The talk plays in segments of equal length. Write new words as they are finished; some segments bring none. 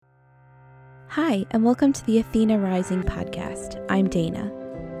Hi, and welcome to the Athena Rising podcast. I'm Dana.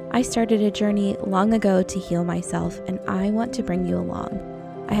 I started a journey long ago to heal myself, and I want to bring you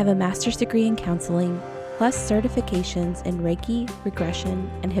along. I have a master's degree in counseling, plus certifications in Reiki,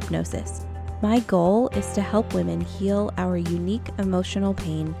 regression, and hypnosis. My goal is to help women heal our unique emotional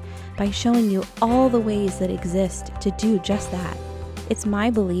pain by showing you all the ways that exist to do just that. It's my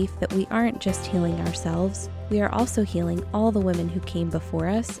belief that we aren't just healing ourselves, we are also healing all the women who came before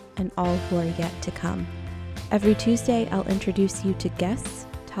us and all who are yet to come. Every Tuesday, I'll introduce you to guests,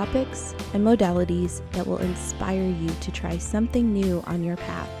 topics, and modalities that will inspire you to try something new on your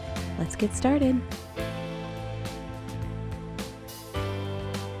path. Let's get started.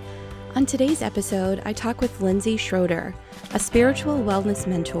 On today's episode, I talk with Lindsay Schroeder, a spiritual wellness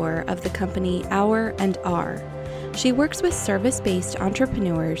mentor of the company Our and R. She works with service-based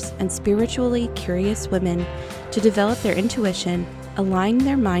entrepreneurs and spiritually curious women to develop their intuition, align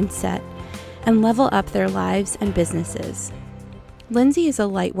their mindset, and level up their lives and businesses. Lindsay is a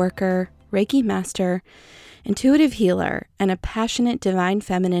light worker, Reiki master, intuitive healer, and a passionate divine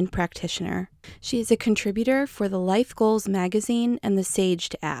feminine practitioner. She is a contributor for the Life Goals magazine and the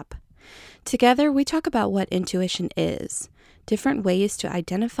Saged app. Together, we talk about what intuition is, different ways to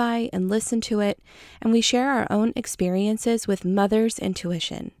identify and listen to it, and we share our own experiences with mother's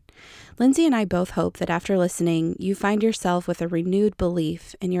intuition. Lindsay and I both hope that after listening, you find yourself with a renewed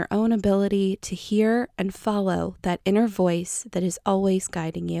belief in your own ability to hear and follow that inner voice that is always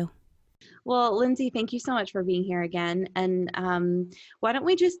guiding you. Well, Lindsay, thank you so much for being here again. And why don't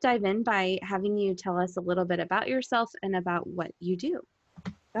we just dive in by having you tell us a little bit about yourself and about what you do?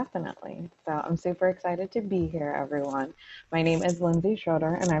 Definitely. So I'm super excited to be here, everyone. My name is Lindsay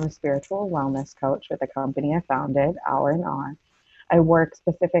Schroeder, and I'm a spiritual wellness coach with the company I founded, Our and On. I work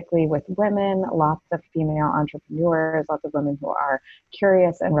specifically with women, lots of female entrepreneurs, lots of women who are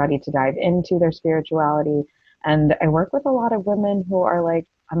curious and ready to dive into their spirituality. And I work with a lot of women who are like,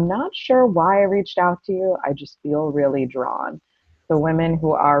 I'm not sure why I reached out to you. I just feel really drawn. The women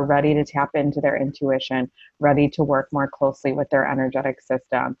who are ready to tap into their intuition, ready to work more closely with their energetic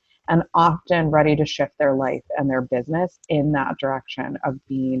system, and often ready to shift their life and their business in that direction of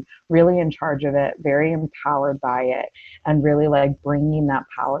being really in charge of it, very empowered by it, and really like bringing that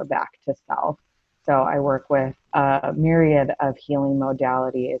power back to self. So I work with a myriad of healing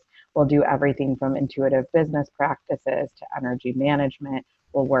modalities. We'll do everything from intuitive business practices to energy management.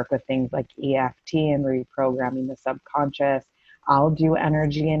 We'll work with things like EFT and reprogramming the subconscious. I'll do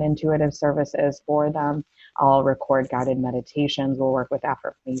energy and intuitive services for them. I'll record guided meditations. We'll work with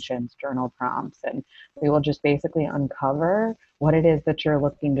affirmations, journal prompts, and we will just basically uncover what it is that you're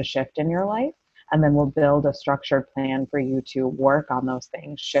looking to shift in your life. And then we'll build a structured plan for you to work on those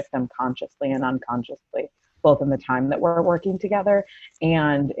things, shift them consciously and unconsciously, both in the time that we're working together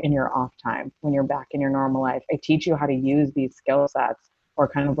and in your off time when you're back in your normal life. I teach you how to use these skill sets, or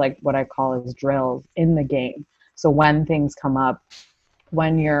kind of like what I call as drills, in the game. So when things come up,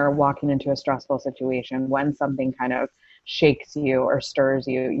 when you're walking into a stressful situation, when something kind of shakes you or stirs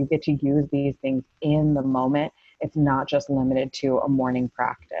you, you get to use these things in the moment. It's not just limited to a morning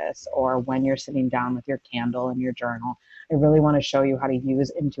practice or when you're sitting down with your candle and your journal. I really want to show you how to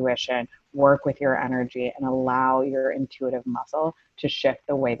use intuition, work with your energy, and allow your intuitive muscle to shift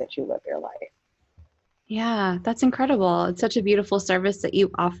the way that you live your life. Yeah, that's incredible. It's such a beautiful service that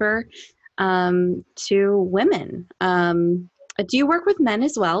you offer to women. Do you work with men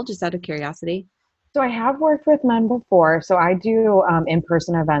as well, just out of curiosity? So I have worked with men before. So I do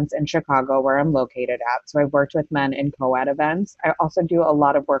in-person events in Chicago where I'm located at. So I've worked with men in co-ed events. I also do a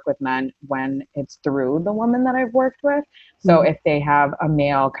lot of work with men when it's through the woman that I've worked with. So if they have a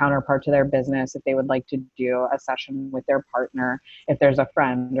male counterpart to their business, if they would like to do a session with their partner, if there's a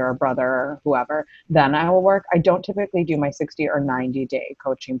friend or a brother or whoever, then I will work. I don't typically do my 60 or 90-day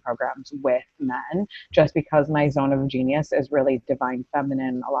coaching programs with men, just because my zone of genius is really divine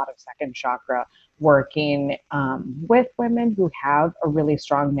feminine, a lot of second chakra, working with women who have a really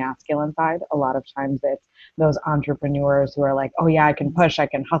strong masculine side. A lot of times it's those entrepreneurs who are like, oh yeah, I can push, I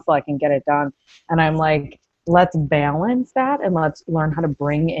can hustle, I can get it done. And I'm like, let's balance that and let's learn how to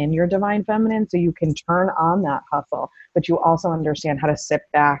bring in your divine feminine so you can turn on that hustle, but you also understand how to sit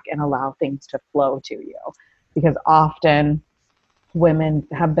back and allow things to flow to you. Because often women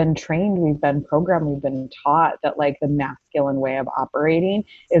have been trained, we've been programmed, we've been taught that like the masculine way of operating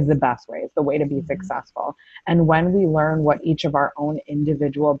is the best way, it's the way to be successful. And when we learn what each of our own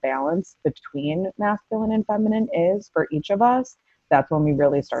individual balance between masculine and feminine is for each of us, that's when we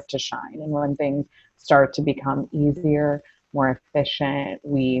really start to shine and when things start to become easier, more efficient,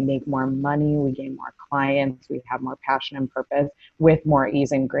 we make more money, we gain more clients, we have more passion and purpose with more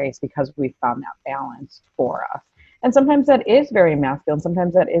ease and grace because we found that balance for us. And sometimes that is very masculine,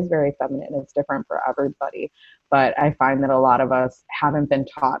 sometimes that is very feminine. It's different for everybody. But I find that a lot of us haven't been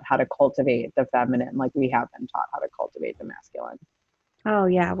taught how to cultivate the feminine like we have been taught how to cultivate the masculine. Oh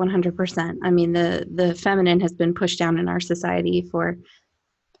yeah, 100%. I mean, the feminine has been pushed down in our society for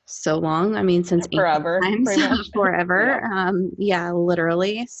so long. I mean, since ancient Forever, times, pretty much. forever. Yep. Yeah,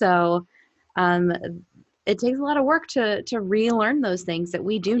 literally. So, um, it takes a lot of work to relearn those things that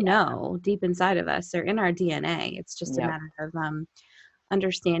we do Yeah. know deep inside of us. They're in our DNA. It's just a Yep. matter of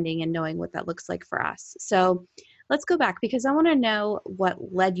understanding and knowing what that looks like for us. So, let's go back because I want to know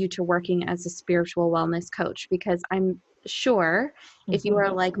what led you to working as a spiritual wellness coach because I'm sure if you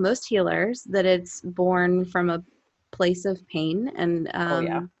are like most healers that it's born from a place of pain Oh,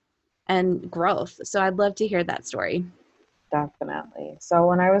 yeah. and growth. So I'd love to hear that story. Definitely. So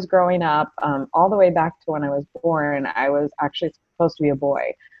when I was growing up, all the way back to when I was born, I was actually supposed to be a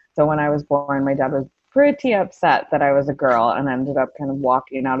boy. So when I was born, my dad was pretty upset that I was a girl and ended up kind of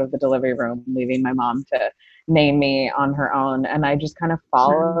walking out of the delivery room, leaving my mom to name me on her own. And I just kind of Wow.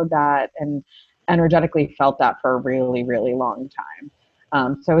 followed that and energetically felt that for a really, really long time.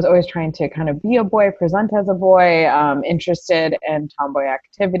 So I was always trying to kind of be a boy, present as a boy, interested in tomboy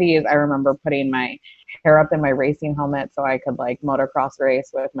activities. I remember putting my hair up in my racing helmet so I could like motocross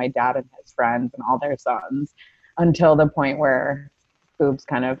race with my dad and his friends and all their sons until the point where boobs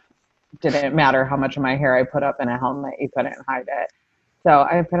kind of didn't matter how much of my hair I put up in a helmet, you couldn't hide it. So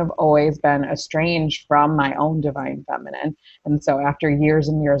I've kind of always been estranged from my own divine feminine. And so after years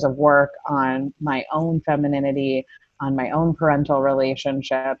and years of work on my own femininity, on my own parental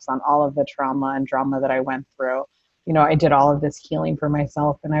relationships, on all of the trauma and drama that I went through, I did all of this healing for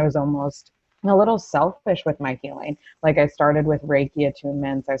myself and I was almost a little selfish with my healing. Like I started with Reiki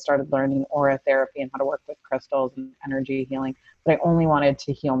attunements, I started learning aura therapy and how to work with crystals and energy healing, but I only wanted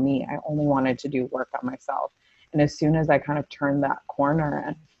to heal me. I only wanted to do work on myself. And as soon as I kind of turned that corner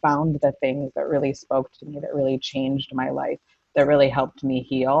and found the things that really spoke to me, that really changed my life, that really helped me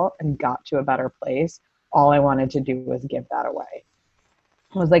heal and got to a better place, all I wanted to do was give that away.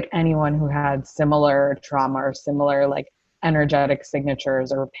 It was like anyone who had similar trauma or similar like energetic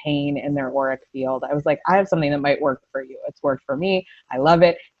signatures or pain in their auric field. I was like, I have something that might work for you. It's worked for me. I love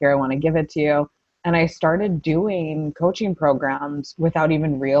it. Here, I want to give it to you. And I started doing coaching programs without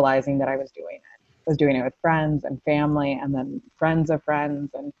even realizing that I was doing it. I was doing it with friends and family and then friends of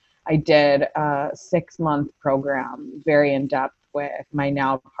friends. And I did a 6-month program, very in depth with my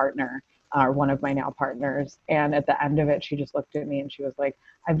now partner, one of my now partners. And at the end of it, she just looked at me and she was like,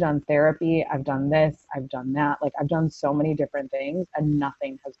 I've done therapy, I've done this, I've done that. Like I've done so many different things and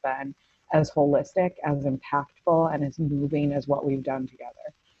nothing has been as holistic, as impactful, and as moving as what we've done together.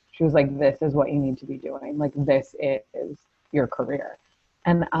 She was like, this is what you need to be doing. Like this is your career.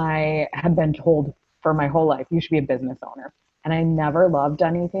 And I had been told for my whole life, you should be a business owner. And I never loved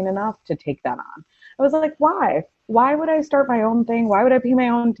anything enough to take that on. I was like, why? Why would I start my own thing? Why would I pay my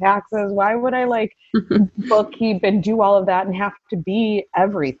own taxes? Why would I like bookkeep and do all of that and have to be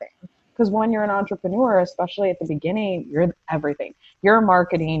everything? Because when you're an entrepreneur, especially at the beginning, you're everything. You're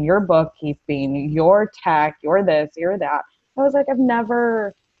marketing, you're bookkeeping, you're tech, you're this, you're that. I was like, I've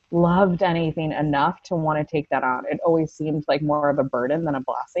never loved anything enough to want to take that on. It always seemed like more of a burden than a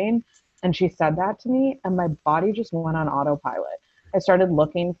blessing. And she said that to me, and my body just went on autopilot. I started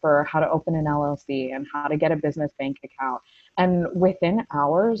looking for how to open an LLC and how to get a business bank account. And within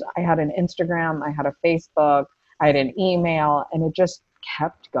hours, I had an Instagram, I had a Facebook, I had an email, and it just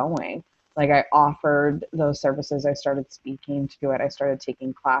kept going. Like I offered those services, I started speaking to it, I started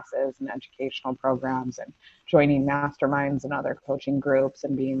taking classes and educational programs and joining masterminds and other coaching groups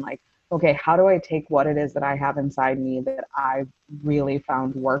and being like, okay, how do I take what it is that I have inside me that I really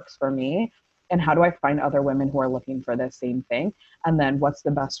found works for me? And how do I find other women who are looking for this same thing? And then what's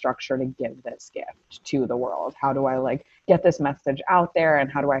the best structure to give this gift to the world? How do I like get this message out there? And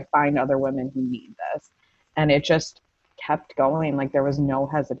how do I find other women who need this? And it just kept going. Like there was no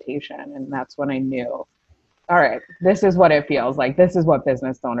hesitation. And that's when I knew, all right, this is what it feels like. This is what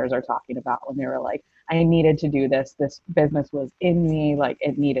business owners are talking about when they were like, I needed to do this. This business was in me. Like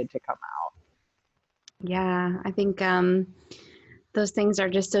it needed to come out. Yeah, I think those things are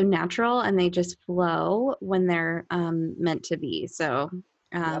just so natural and they just flow when they're meant to be. So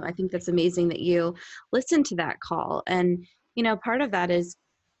Yep. I think that's amazing that you listen to that call. And, part of that is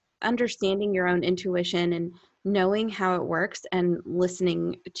understanding your own intuition and knowing how it works and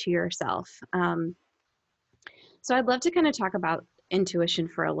listening to yourself. So I'd love to kind of talk about intuition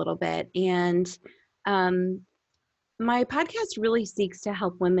for a little bit. And um, my podcast really seeks to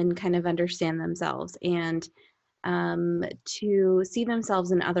help women kind of understand themselves and to see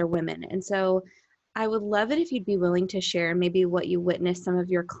themselves in other women. And so I would love it if you'd be willing to share maybe what you witnessed some of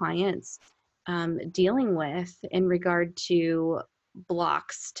your clients dealing with in regard to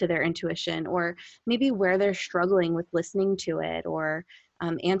blocks to their intuition, or maybe where they're struggling with listening to it or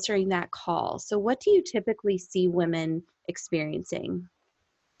answering that call. So, what do you typically see women experiencing?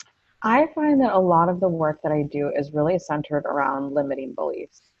 I find that a lot of the work that I do is really centered around limiting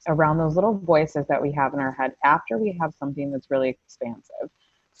beliefs, around those little voices that we have in our head after we have something that's really expansive.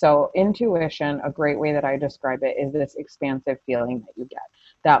 So, intuition, a great way that I describe it is this expansive feeling that you get.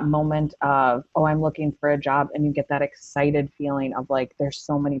 That moment of, oh, I'm looking for a job, and you get that excited feeling of like, there's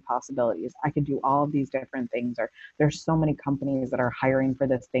so many possibilities. I could do all of these different things, or there's so many companies that are hiring for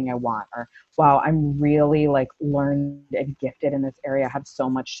this thing I want, or wow, I'm really like learned and gifted in this area, I have so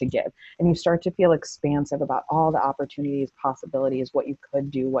much to give. And you start to feel expansive about all the opportunities, possibilities, what you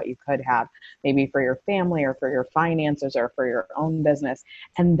could do, what you could have, maybe for your family or for your finances or for your own business.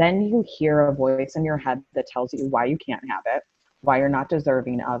 And then you hear a voice in your head that tells you why you can't have it, why you're not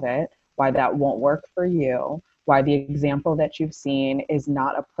deserving of it, why that won't work for you, why the example that you've seen is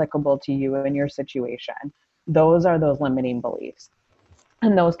not applicable to you in your situation. Those are those limiting beliefs.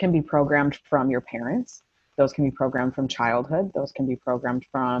 And those can be programmed from your parents. Those can be programmed from childhood. Those can be programmed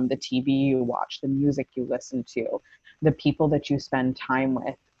from the TV you watch, the music you listen to, the people that you spend time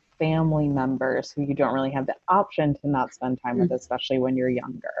with, family members who you don't really have the option to not spend time with, especially when you're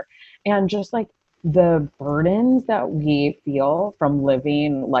younger. And just like the burdens that we feel from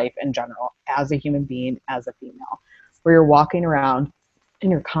living life in general as a human being, as a female, where you're walking around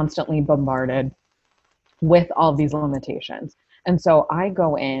and you're constantly bombarded with all these limitations. And so I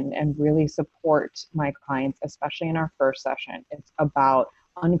go in and really support my clients, especially in our first session. It's about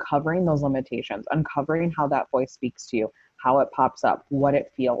uncovering those limitations, uncovering how that voice speaks to you, how it pops up, what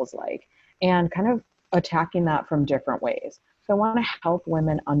it feels like, and kind of attacking that from different ways. So I want to help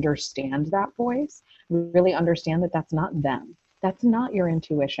women understand that voice, really understand that that's not them. That's not your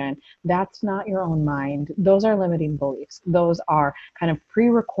intuition. That's not your own mind. Those are limiting beliefs. Those are kind of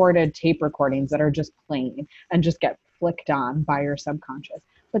pre-recorded tape recordings that are just playing and just get flicked on by your subconscious.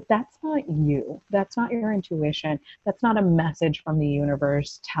 But that's not you. That's not your intuition. That's not a message from the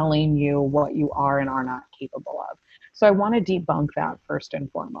universe telling you what you are and are not capable of. So I want to debunk that first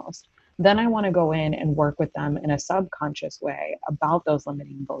and foremost. Then I want to go in and work with them in a subconscious way about those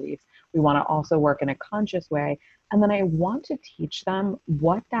limiting beliefs. We want to also work in a conscious way. And then I want to teach them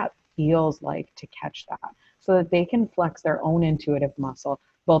what that feels like to catch that so that they can flex their own intuitive muscle,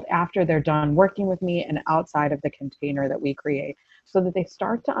 both after they're done working with me and outside of the container that we create, so that they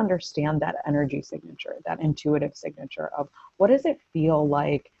start to understand that energy signature, that intuitive signature of what does it feel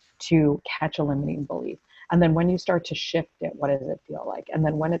like to catch a limiting belief. And then when you start to shift it, what does it feel like? And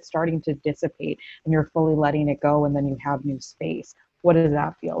then when it's starting to dissipate and you're fully letting it go and then you have new space, what does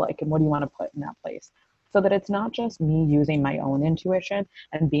that feel like? And what do you want to put in that place? So that it's not just me using my own intuition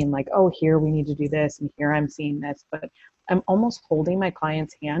and being like, oh, here we need to do this and here I'm seeing this, but I'm almost holding my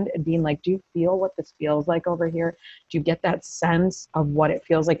client's hand and being like, do you feel what this feels like over here? Do you get that sense of what it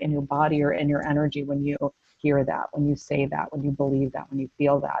feels like in your body or in your energy when you hear that, when you say that, when you believe that, when you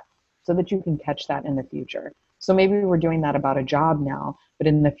feel that, so that you can catch that in the future? So maybe we're doing that about a job now, but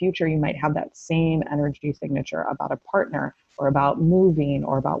in the future, you might have that same energy signature about a partner or about moving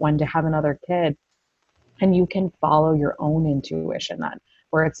or about when to have another kid. And you can follow your own intuition then,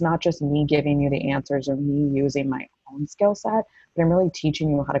 where it's not just me giving you the answers or me using my own skill set, but I'm really teaching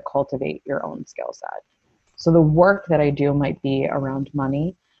you how to cultivate your own skill set. So the work that I do might be around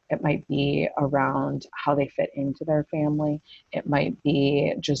money. It might be around how they fit into their family. It might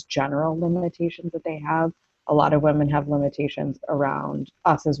be just general limitations that they have. A lot of women have limitations around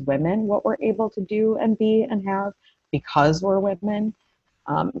us as women, what we're able to do and be and have because we're women.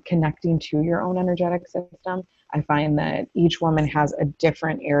 Connecting to your own energetic system, I find that each woman has a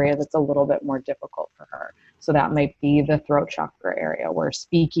different area that's a little bit more difficult for her. So that might be the throat chakra area where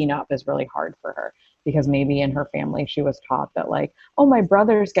speaking up is really hard for her because maybe in her family she was taught that like, oh, my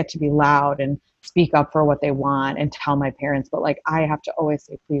brothers get to be loud and speak up for what they want and tell my parents, but like I have to always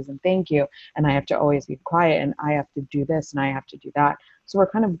say please and thank you, and I have to always be quiet, and I have to do this and I have to do that. So we're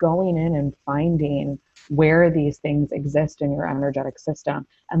kind of going in and finding where these things exist in your energetic system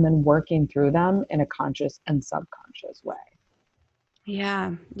and then working through them in a conscious and subconscious way.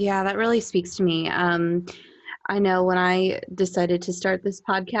 Yeah, that really speaks to me. I know when I decided to start this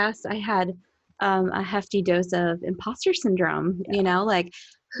podcast, I had a hefty dose of imposter syndrome, Yeah. like,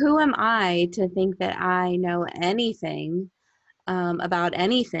 who am I to think that I know anything about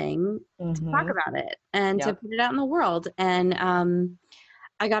anything, to talk Mm-hmm. about it and to Yep. put it out in the world. And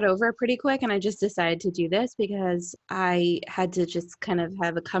I got over it pretty quick, and I just decided to do this because I had to just kind of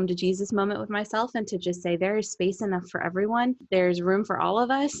have a come to Jesus moment with myself and to just say there is space enough for everyone. There's room for all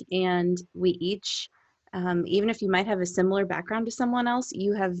of us, and we each, even if you might have a similar background to someone else,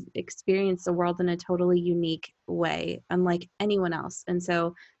 you have experienced the world in a totally unique way, unlike anyone else. And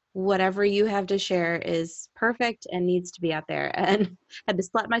so whatever you have to share is perfect and needs to be out there. And had to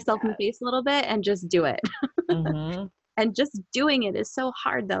slap myself in the Yes. face a little bit and just do it. Mm-hmm. And just doing it is so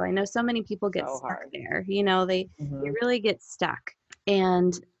hard though. I know so many people get So stuck hard. there. You know, they Mm-hmm. really get stuck.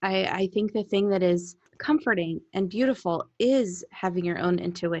 And I think the thing that is comforting and beautiful is having your own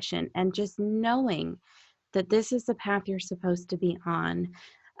intuition and just knowing that this is the path you're supposed to be on.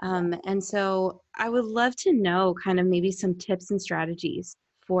 Yeah. And so I would love to know kind of maybe some tips and strategies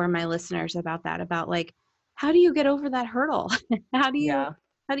for my listeners about that, about like, how do you get over that hurdle? how do you Yeah.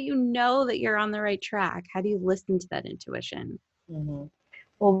 how do you know that you're on the right track? How do you listen to that intuition? Mm-hmm.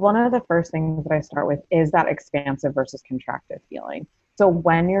 Well, one of the first things that I start with is that expansive versus contracted feeling. So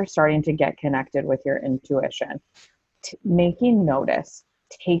when you're starting to get connected with your intuition, making notice,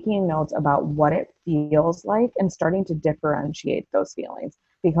 taking notes about what it feels like, and starting to differentiate those feelings.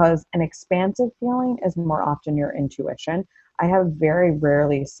 Because an expansive feeling is more often your intuition. I have very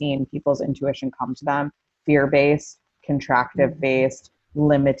rarely seen people's intuition come to them fear based, contractive based,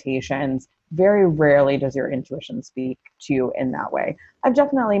 limitations. Very rarely does your intuition speak to you in that way. I've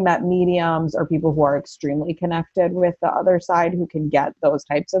definitely met mediums or people who are extremely connected with the other side who can get those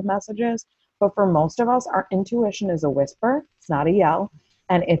types of messages. But for most of us, our intuition is a whisper, it's not a yell,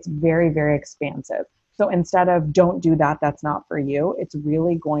 and it's very, very expansive. So instead of don't do that, that's not for you, it's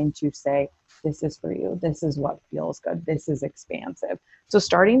really going to say, this is for you. This is what feels good. This is expansive. So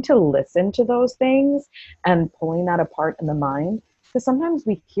starting to listen to those things and pulling that apart in the mind, because sometimes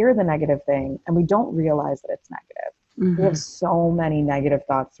we hear the negative thing and we don't realize that it's negative. We have Mm-hmm. so many negative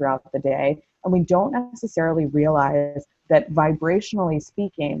thoughts throughout the day, and we don't necessarily realize that vibrationally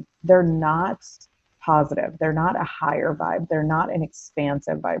speaking, they're not positive. They're not a higher vibe. They're not an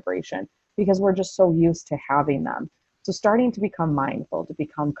expansive vibration because we're just so used to having them. So, starting to become mindful, to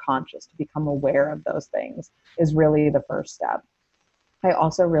become conscious, to become aware of those things is really the first step. I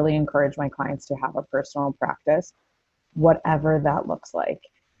also really encourage my clients to have a personal practice, whatever that looks like.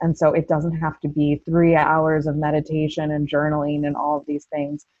 And so it doesn't have to be 3 hours of meditation and journaling and all of these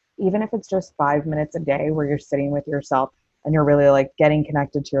things. Even if it's just 5 minutes a day where you're sitting with yourself and you're really like getting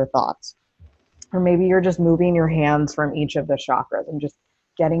connected to your thoughts. Or maybe you're just moving your hands from each of the chakras and just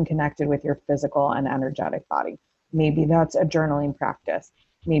getting connected with your physical and energetic body. Maybe that's a journaling practice.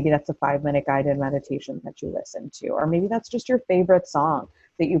 Maybe that's a 5 minute guided meditation that you listen to. Or maybe that's just your favorite song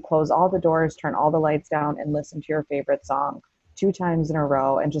that you close all the doors, turn all the lights down, and listen to your favorite song 2 times in a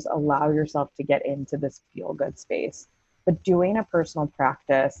row and just allow yourself to get into this feel good space. But doing a personal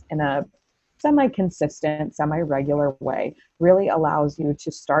practice in a semi consistent, semi regular way really allows you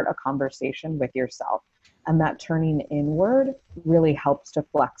to start a conversation with yourself. And that turning inward really helps to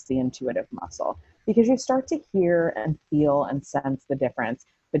flex the intuitive muscle because you start to hear and feel and sense the difference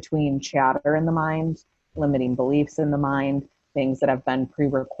between chatter in the mind, limiting beliefs in the mind, things that have been pre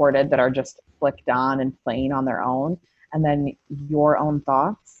recorded that are just flicked on and playing on their own, and then your own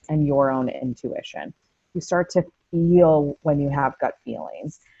thoughts and your own intuition. You start to feel when you have gut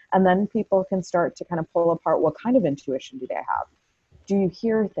feelings. And then people can start to kind of pull apart what kind of intuition do they have? Do you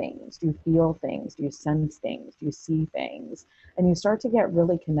hear things? Do you feel things? Do you sense things? Do you see things? And you start to get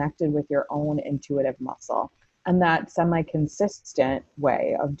really connected with your own intuitive muscle. And that semi consistent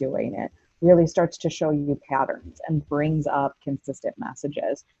way of doing it really starts to show you patterns and brings up consistent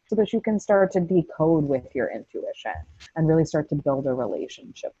messages so that you can start to decode with your intuition and really start to build a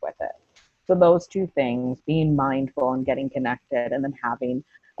relationship with it. So, those two things, being mindful and getting connected, and then having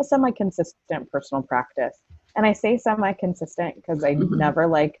a semi consistent personal practice. And I say semi consistent because I Mm-hmm. never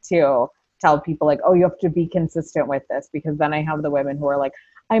like to tell people, like, oh, you have to be consistent with this, because then I have the women who are like,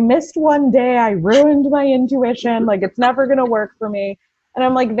 I missed one day, I ruined my intuition, like, it's never going to work for me. And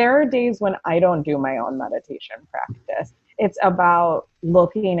I'm like, there are days when I don't do my own meditation practice. It's about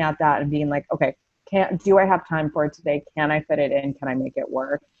looking at that and being like, okay, do I have time for it today? Can I fit it in? Can I make it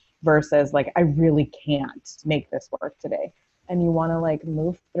work? Versus like, I really can't make this work today. And you want to like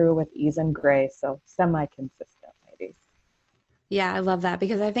move through with ease and grace. So semi-consistent, maybe. Yeah, I love that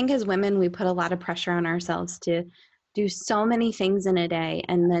because I think as women, we put a lot of pressure on ourselves to do so many things in a day.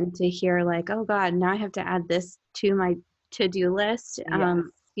 And then to hear, like, oh God, now I have to add this to my to-do list, Yes.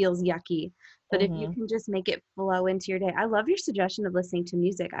 feels yucky. But if you Mm-hmm. can just make it flow into your day, I love your suggestion of listening to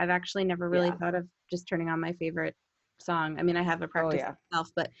music. I've actually never really Yeah. thought of just turning on my favorite song. I mean, I have a Oh practice yeah.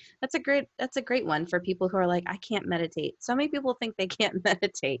 myself, but that's a great one for people who are like, I can't meditate. So many people think they can't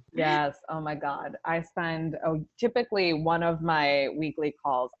meditate. Yes. Oh my God. I spend typically one of my weekly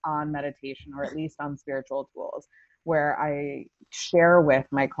calls on meditation or at least on spiritual tools where I share with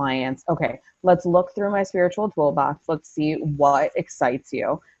my clients, okay, let's look through my spiritual toolbox. Let's see what excites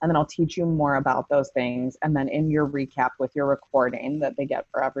you. And then I'll teach you more about those things. And then in your recap with your recording that they get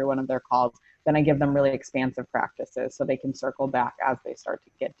for every one of their calls, then I give them really expansive practices so they can circle back as they start to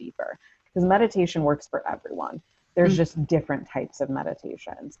get deeper. Because meditation works for everyone. There's just different types of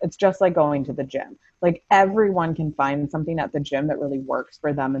meditations. It's just like going to the gym. Like everyone can find something at the gym that really works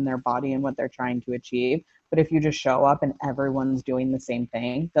for them and their body and what they're trying to achieve. But if you just show up and everyone's doing the same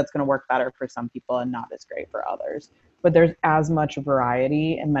thing, that's going to work better for some people and not as great for others. But there's as much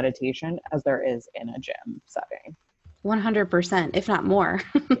variety in meditation as there is in a gym setting. 100%, if not more.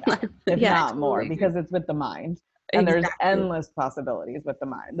 Yeah, if Yeah, I not more, totally agree. because it's with the mind. And there's Exactly. endless possibilities with the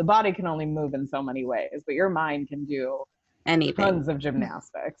mind. The body can only move in so many ways, but your mind can do Anything. tons of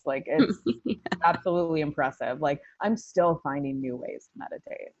gymnastics. Like it's absolutely impressive. Like I'm still finding new ways to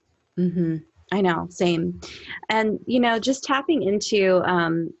meditate. hmm I know, same. And, just tapping into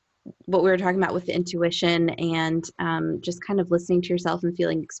what we were talking about with the intuition and just kind of listening to yourself and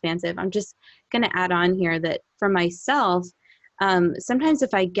feeling expansive. I'm just going to add on here that for myself, sometimes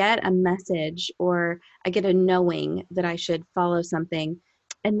if I get a message or I get a knowing that I should follow something,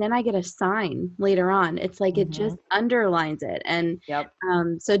 and then I get a sign later on, it's like it Mm-hmm. just underlines it. And Yep.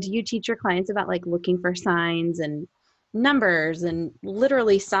 so do you teach your clients about like looking for signs and numbers and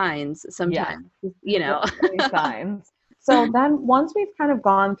literally signs Yes. sometimes, you know? Literally signs. So then once we've kind of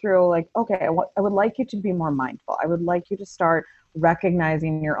gone through like, okay, I would like you to be more mindful. I would like you to start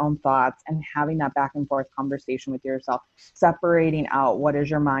recognizing your own thoughts and having that back and forth conversation with yourself, separating out what is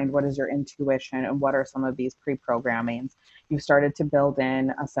your mind, what is your intuition, and what are some of these pre-programmings. You've started to build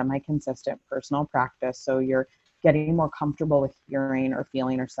in a semi-consistent personal practice. So you're getting more comfortable with hearing or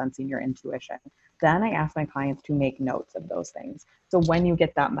feeling or sensing your intuition. Then I ask my clients to make notes of those things. So when you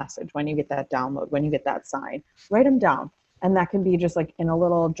get that message, when you get that download, when you get that sign, write them down. And that can be just like in a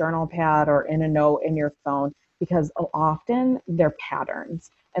little journal pad or in a note in your phone, because often they're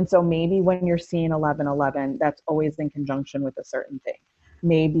patterns. And so maybe when you're seeing 1111, that's always in conjunction with a certain thing.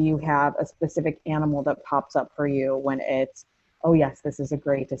 Maybe you have a specific animal that pops up for you when it's, oh, yes, this is a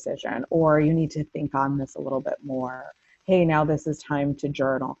great decision, or you need to think on this a little bit more. Hey, now this is time to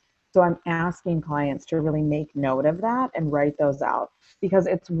journal. So I'm asking clients to really make note of that and write those out, because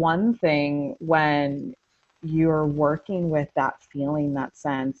it's one thing when you're working with that feeling, that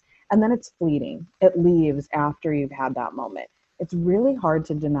sense, and then it's fleeting. It leaves after you've had that moment. It's really hard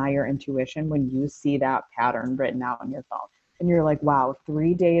to deny your intuition when you see that pattern written out on your phone. And you're like, wow,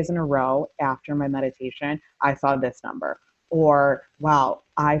 3 days in a row after my meditation, I saw this number. Or, wow,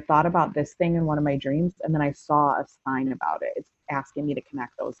 I thought about this thing in one of my dreams and then I saw a sign about it. It's asking me to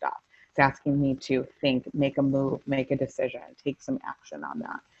connect those dots. It's asking me to think, make a move, make a decision, take some action on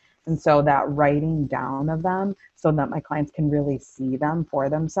that. And so that writing down of them so that my clients can really see them for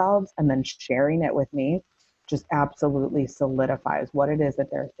themselves and then sharing it with me just absolutely solidifies what it is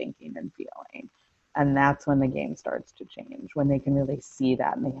that they're thinking and feeling. And that's when the game starts to change, when they can really see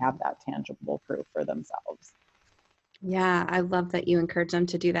that and they have that tangible proof for themselves. Yeah, I love that you encourage them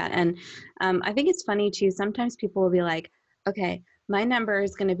to do that. And I think it's funny too. Sometimes people will be like, okay, my number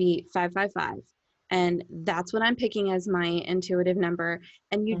is going to be 555. And that's what I'm picking as my intuitive number.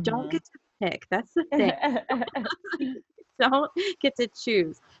 And you don't Mm-hmm. get to pick. That's the thing. You don't get to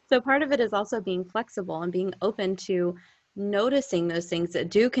choose. So part of it is also being flexible and being open to noticing those things that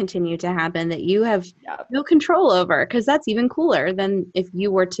do continue to happen that you have Yeah. no control over, because that's even cooler than if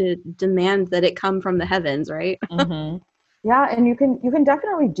you were to demand that it come from the heavens, right? Mm-hmm. Yeah, and you can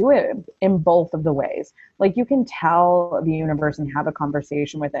definitely do it in both of the ways. Like you can tell the universe and have a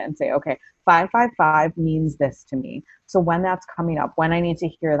conversation with it and say, okay, 555 means this to me. So when that's coming up, when I need to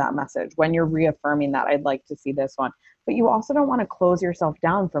hear that message, when you're reaffirming that I'd like to see this one. But you also don't want to close yourself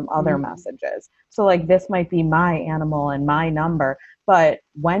down from other Mhm. messages. So like this might be my animal and my number, but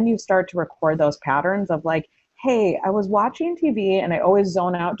when you start to record those patterns of like, hey, I was watching TV and I always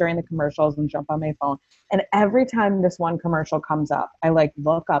zone out during the commercials and jump on my phone, and every time this one commercial comes up, I like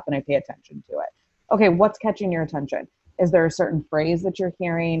look up and I pay attention to it. Okay, what's catching your attention? Is there a certain phrase that you're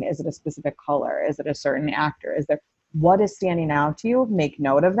hearing? Is it a specific color? Is it a certain actor? Is there what is standing out to you? Make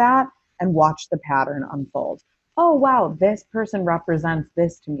note of that and watch the pattern unfold. Oh, wow, this person represents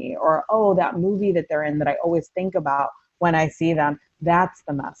this to me. Or, oh, that movie that they're in that I always think about. when I see them, that's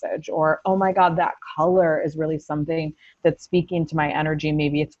the message. Or, oh my God, that color is really something that's speaking to my energy.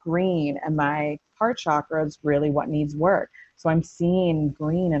 Maybe it's green and my heart chakra is really what needs work. So I'm seeing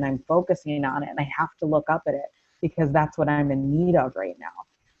green and I'm focusing on it and I have to look up at it because that's what I'm in need of right now.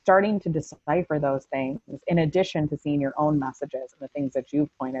 Starting to decipher those things, in addition to seeing your own messages and the things that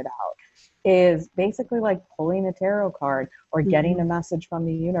you've pointed out, is basically like pulling a tarot card or getting a message from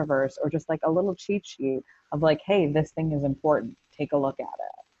the universe or just like a little cheat sheet of like, hey, this thing is important. Take a look at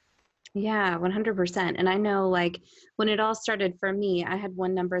it. Yeah, 100%. And I know like when it all started for me, I had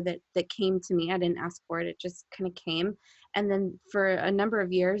one number that came to me. I didn't ask for it. It just kind of came. And then for a number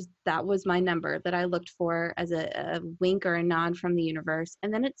of years, that was my number that I looked for as a wink or a nod from the universe.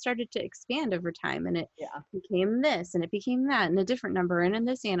 And then it started to expand over time and it Yeah. became this and it became that and a different number and in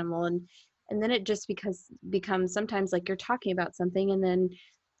this animal. And then it just becomes sometimes like you're talking about something and then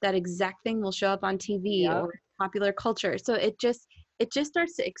that exact thing will show up on TV Yep. or popular culture. So it just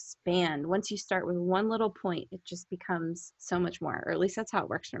starts to expand. Once you start with one little point, it just becomes so much more, or at least that's how it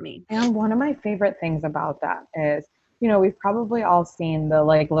works for me. And one of my favorite things about that is, we've probably all seen the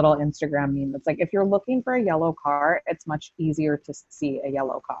like little Instagram meme. It's like if you're looking for a yellow car, it's much easier to see a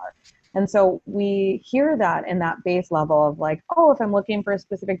yellow car. And so we hear that in that base level of like, oh, if I'm looking for a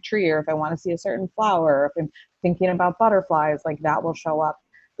specific tree or if I want to see a certain flower, or if I'm thinking about butterflies, like that will show up.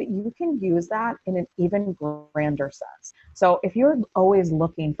 But you can use that in an even grander sense. So if you're always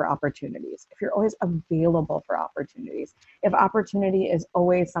looking for opportunities, if you're always available for opportunities, if opportunity is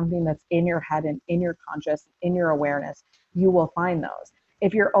always something that's in your head and in your conscious, in your awareness, you will find those.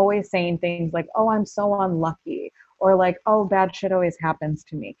 If you're always saying things like, oh, I'm so unlucky, or like, oh, bad shit always happens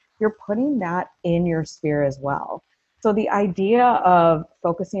to me, you're putting that in your sphere as well. So the idea of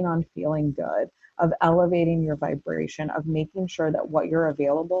focusing on feeling good, of elevating your vibration, of making sure that what you're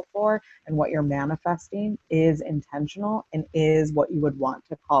available for and what you're manifesting is intentional and is what you would want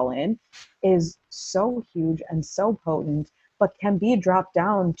to call in, is so huge and so potent, but can be dropped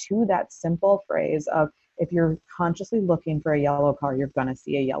down to that simple phrase of, if you're consciously looking for a yellow car, you're going to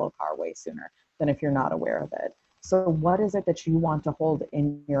see a yellow car way sooner than if you're not aware of it. So what is it that you want to hold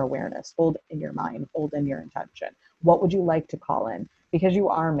in your awareness, hold in your mind, hold in your intention? What would you like to call in? Because you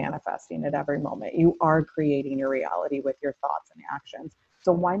are manifesting at every moment. You are creating your reality with your thoughts and actions.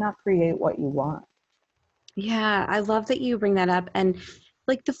 So why not create what you want? Yeah, I love that you bring that up. And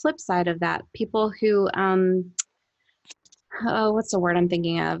like the flip side of that, people who oh, what's the word I'm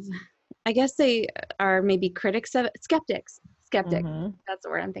thinking of? I guess they are maybe critics of it, skeptics. Mm-hmm. That's the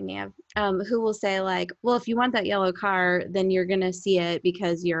word I'm thinking of. Who will say like, well, if you want that yellow car, then you're gonna see it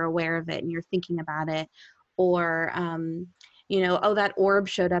because you're aware of it and you're thinking about it, or oh, that orb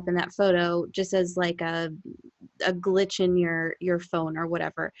showed up in that photo just as like a glitch in your phone or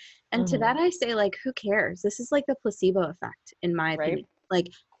whatever. And to Mm-hmm. that I say like, who cares? This is like the placebo effect, in my Right? opinion. Like,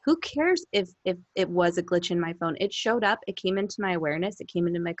 who cares if it was a glitch in my phone? It showed up, it came into my awareness, it came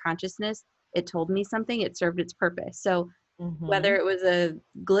into my consciousness, it told me something, it served its purpose. So Mm-hmm. whether it was a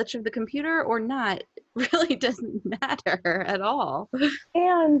glitch of the computer or not really doesn't matter at all.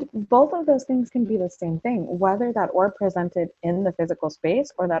 And both of those things can be the same thing, whether that orb presented in the physical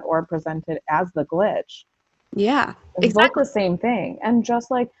space or that orb presented as the glitch. Yeah, It's both exactly. the same thing. And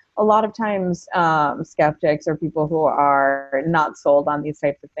just like a lot of times, skeptics or people who are not sold on these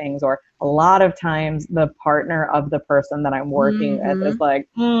types of things, or a lot of times the partner of the person that I'm working with is Hmm. like,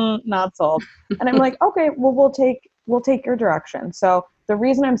 not sold. And I'm like, okay, well, we'll take your direction. So the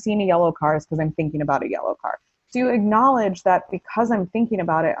reason I'm seeing a yellow car is because I'm thinking about a yellow car. So you acknowledge that because I'm thinking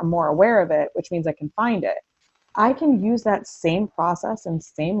about it, I'm more aware of it, which means I can find it. I can use that same process and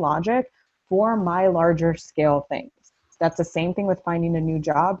same logic for my larger scale things. That's the same thing with finding a new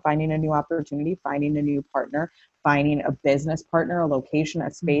job, finding a new opportunity, finding a new partner, finding a business partner, a location,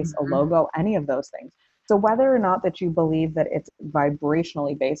 a space, a Hmm. logo, any of those things. So whether or not that you believe that it's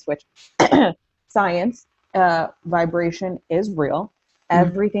vibrationally based, which science, vibration is real. Hmm.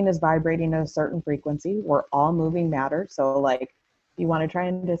 Everything is vibrating at a certain frequency. We're all moving matter. So like, you want to try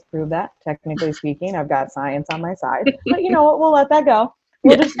and disprove that, technically speaking, I've got science on my side. But you know what? We'll let that go.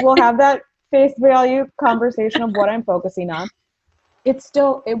 Yeah. We'll have that face value conversation of what I'm focusing on.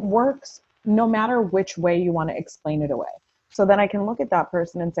 It works no matter which way you want to explain it away. So then I can look at that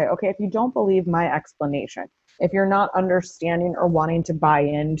person and say, okay, if you don't believe my explanation, if you're not understanding or wanting to buy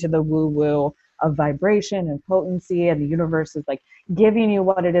into the woo woo of vibration and potency and the universe is like giving you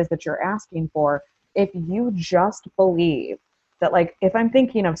what it is that you're asking for, if you just believe that, like, if I'm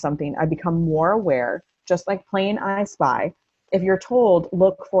thinking of something, I become more aware, just like playing I Spy. If you're told,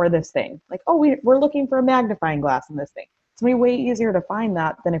 look for this thing, like, oh, we're looking for a magnifying glass in this thing, It's gonna be way easier to find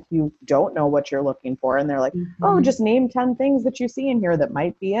that than if you don't know what you're looking for. And they're like, oh, Mm-hmm. just name 10 things that you see in here that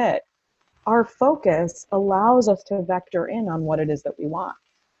might be it. Our focus allows us to vector in on what it is that we want.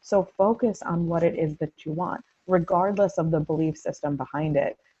 So focus on what it is that you want, regardless of the belief system behind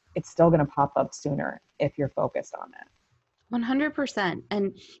it. It's still going to pop up sooner if you're focused on it. 100%.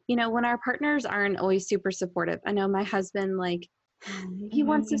 And, when our partners aren't always super supportive, I know my husband, like, he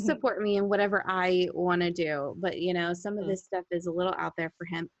wants to support me in whatever I want to do. But, some of this stuff is a little out there for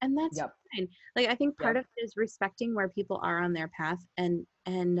him. And that's Yep. fine. Like, I think part Yep. of it is respecting where people are on their path and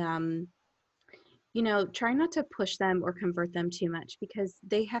try not to push them or convert them too much because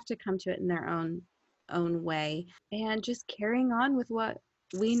they have to come to it in their own way and just carrying on with what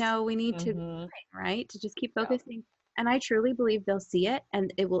we know we need to, Mm-hmm. right? To just keep Yep. focusing. And I truly believe they'll see it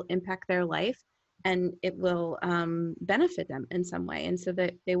and it will impact their life and it will benefit them in some way. And so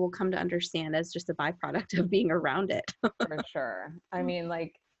that they will come to understand as just a byproduct of being around it. For sure. I mean,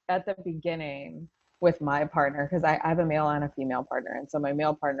 like at the beginning with my partner, because I have a male and a female partner. And so my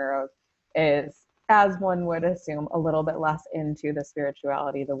male partner is, as one would assume, a little bit less into the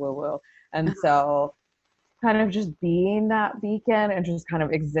spirituality, the woo woo. And so kind of just being that beacon and just kind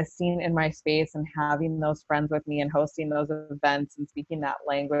of existing in my space and having those friends with me and hosting those events and speaking that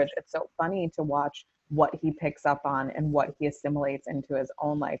language. It's so funny to watch what he picks up on and what he assimilates into his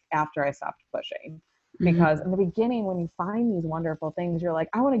own life after I stopped pushing. Because Mhm. in the beginning, when you find these wonderful things, you're like,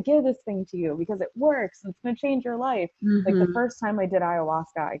 I want to give this thing to you because it works and it's going to change your life. Like the Mhm. first time I did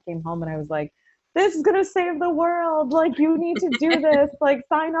ayahuasca, I came home and I was like, this is going to save the world. Like, you need to do this. Like,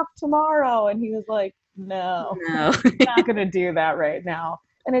 sign up tomorrow. And he was like, no, No. not going to do that right now.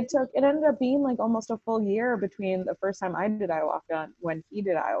 And it ended up being like almost a full year between the first time I did ayahuasca and when he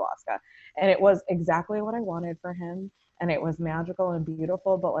did ayahuasca. And it was exactly what I wanted for him. And it was magical and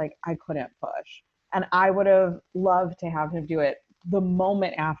beautiful, but like I couldn't push. And I would have loved to have him do it the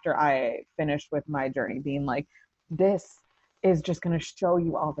moment after I finished with my journey, being like, this is just going to show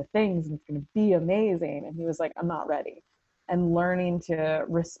you all the things and it's going to be amazing. And he was like, I'm not ready. And learning to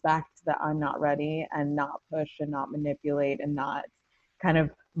respect that I'm not ready and not push and not manipulate and not kind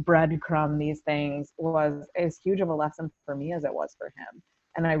of breadcrumb these things was as huge of a lesson for me as it was for him.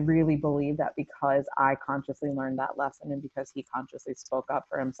 And I really believe that because I consciously learned that lesson and because he consciously spoke up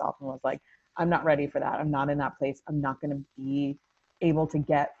for himself and was like, I'm not ready for that. I'm not in that place. I'm not going to be able to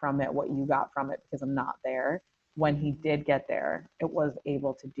get from it what you got from it because I'm not there. When he did get there, it was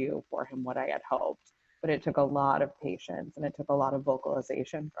able to do for him what I had hoped. But it took a lot of patience and it took a lot of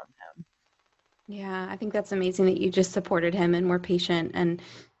vocalization from him. Yeah, I think that's amazing that you just supported him and were patient and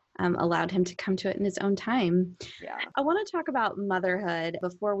allowed him to come to it in his own time. Yeah. I want to talk about motherhood.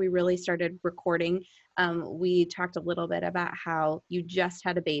 Before we really started recording, we talked a little bit about how you just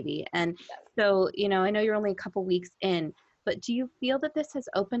had a baby. And Yes. so, I know you're only a couple weeks in, but do you feel that this has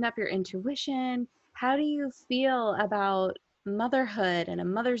opened up your intuition? How do you feel about motherhood and a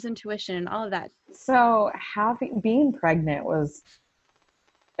mother's intuition and all of that? So being pregnant was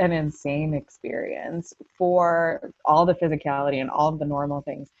an insane experience for all the physicality and all of the normal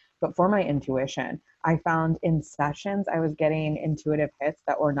things. But for my intuition, I found in sessions I was getting intuitive hits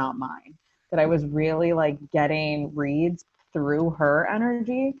that were not mine, that I was really like getting reads through her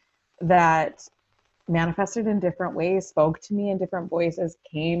energy that manifested in different ways, spoke to me in different voices,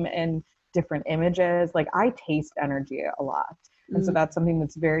 came in different images. Like I taste energy a lot. And so Mm. that's something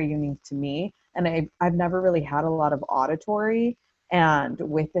that's very unique to me. And I've never really had a lot of auditory. And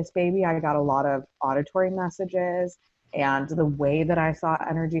with this baby, I got a lot of auditory messages. And the way that I saw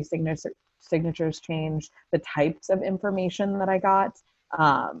energy signatures change, the types of information that I got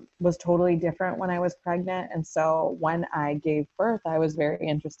was totally different when I was pregnant. And so when I gave birth, I was very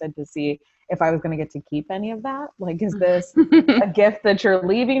interested to see if I was going to get to keep any of that. Like, is this a gift that you're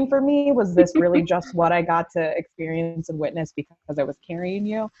leaving for me? Was this really just what I got to experience and witness because I was carrying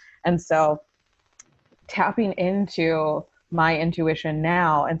you? And so tapping into my intuition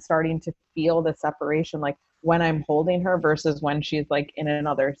now and starting to feel the separation, like when I'm holding her versus when she's like in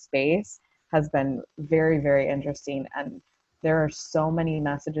another space, has been very, very interesting. And there are so many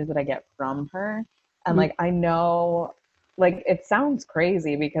messages that I get from her. And like, I know, like, it sounds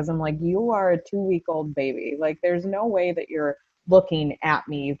crazy because I'm like, you are a 2-week-old baby. Like, there's no way that you're looking at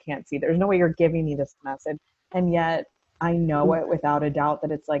me. You can't see. There's no way you're giving me this message. And yet, I know it without a doubt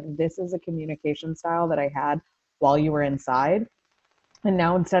that it's like, this is a communication style that I had while you were inside. And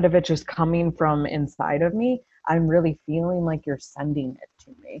now instead of it just coming from inside of me, I'm really feeling like you're sending it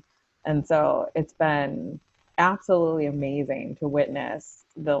to me. And so it's been absolutely amazing to witness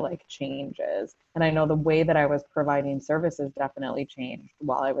the like changes. And I know the way that I was providing services definitely changed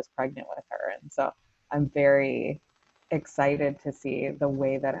while I was pregnant with her. And so I'm very excited to see the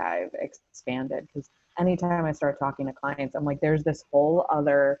way that I've expanded, because anytime I start talking to clients, I'm like, there's this whole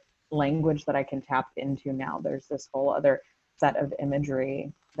other language that I can tap into now. There's this whole other set of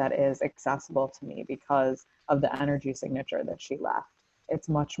imagery that is accessible to me because of the energy signature that she left. It's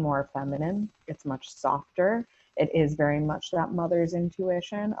much more feminine, it's much softer. It is very much that mother's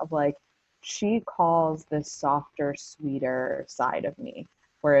intuition of like, she calls this softer, sweeter side of me.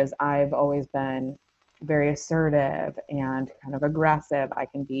 Whereas I've always been very assertive and kind of aggressive. I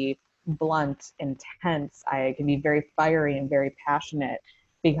can be blunt, intense. I can be very fiery and very passionate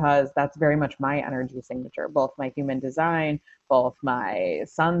because that's very much my energy signature, both my human design, both my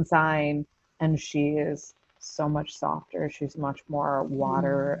sun sign. And she is so much softer. She's much more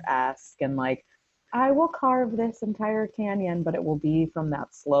water esque and like, I will carve this entire canyon, but it will be from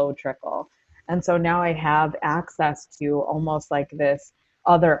that slow trickle. And so now I have access to almost like this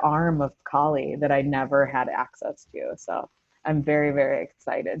other arm of Kali that I never had access to. So I'm very, very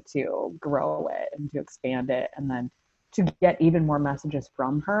excited to grow it and to expand it and then to get even more messages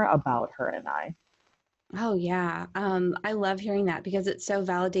from her about her and I. Oh yeah. I love hearing that because it's so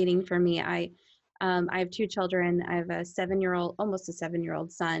validating for me. I have two children. I have a 7-year-old, almost a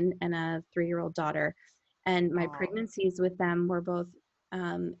 7-year-old son and a 3-year-old daughter. And my Oh, pregnancies with them were both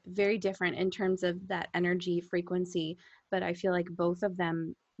very different in terms of that energy frequency. But I feel like both of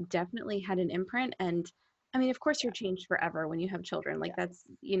them definitely had an imprint. And I mean, of course, you're changed forever when you have children. Like yeah.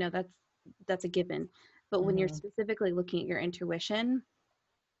 that's a given. But when you're Mm-hmm. specifically looking at your intuition,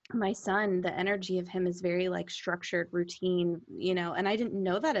 my son, the energy of him is very like structured, routine, and I didn't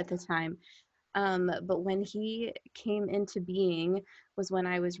know that at the time. But when he came into being was when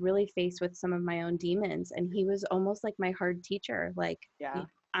I was really faced with some of my own demons. And he was almost like my hard teacher. Like, Yeah.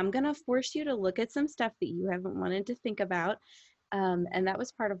 I'm going to force you to look at some stuff that you haven't wanted to think about. And that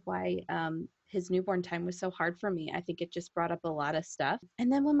was part of why his newborn time was so hard for me. I think it just brought up a lot of stuff.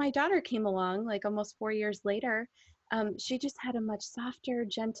 And then when my daughter came along, like almost 4 years later, she just had a much softer,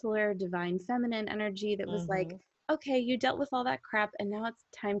 gentler, divine feminine energy that was like, Mm-hmm. okay, you dealt with all that crap, and now it's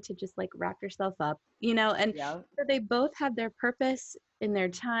time to just like wrap yourself up, And Yep. so they both had their purpose in their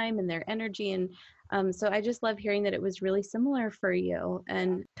time and their energy. And so I just love hearing that it was really similar for you. Yeah.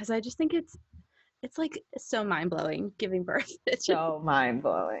 And because I just think it's like so mind blowing giving birth. It's just, So mind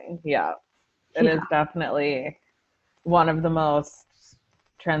blowing. Yeah. It yeah. is definitely one of the most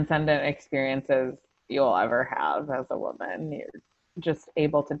transcendent experiences you'll ever have as a woman. You're just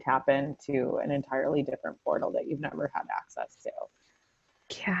able to tap into an entirely different portal that you've never had access to.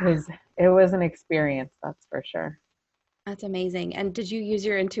 It Yeah. was it was an experience, that's for sure. That's amazing. And did you use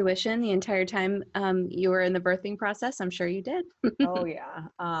your intuition the entire time you were in the birthing process? I'm sure you did. Oh yeah.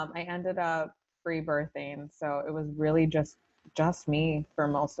 I ended up free birthing, so it was really just me for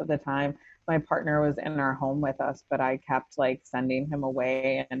most of the time. My partner was in our home with us, but I kept like sending him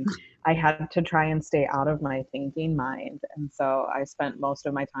away, and I had to try and stay out of my thinking mind. And so I spent most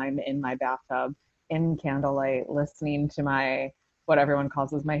of my time in my bathtub in candlelight listening to my what everyone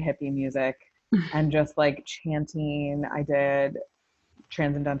calls as my hippie music and just like chanting. I did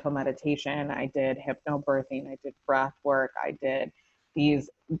transcendental meditation, I did hypnobirthing, I did breath work, I did these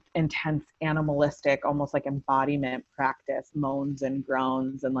intense animalistic, almost like embodiment practice, moans and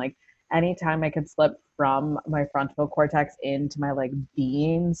groans. And like anytime I could slip from my frontal cortex into my like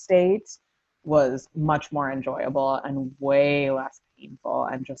being state was much more enjoyable and way less painful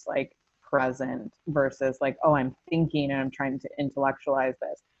and just like present versus like, oh, I'm thinking and I'm trying to intellectualize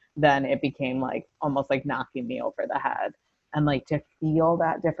this. Then it became like almost like knocking me over the head, and like to feel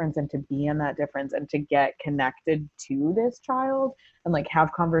that difference and to be in that difference and to get connected to this child and like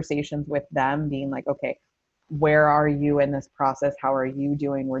have conversations with them being like, okay, where are you in this process, how are you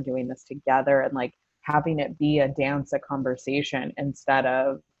doing, we're doing this together, and like having it be a dance, a conversation instead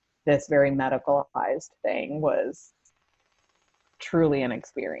of this very medicalized thing was truly an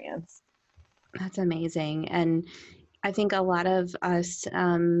experience. That's amazing. And I think a lot of us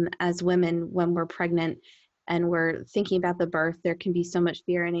as women, when we're pregnant and we're thinking about the birth, there can be so much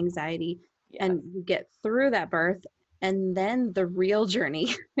fear and anxiety. Yes. And you get through that birth, and then the real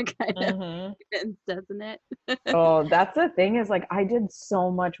journey kind of Mm-hmm. begins, doesn't it? Oh, that's the thing is like I did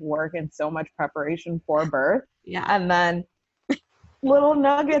so much work and so much preparation for birth. Yeah. And then little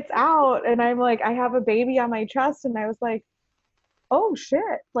nuggets out and I'm like, I have a baby on my chest. And I was like, oh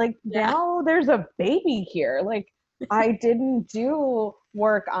shit, like Yeah. now there's a baby here. Like I didn't do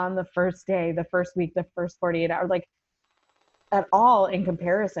work on the first day, the first week, the first 48 hours, like at all in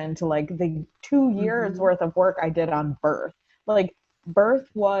comparison to like the 2 years Hmm. worth of work I did on birth. Like birth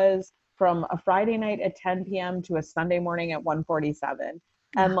was from a Friday night at 10 p.m. to a Sunday morning at 1:47.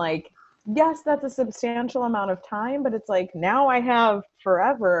 And like yes, that's a substantial amount of time, but it's like now I have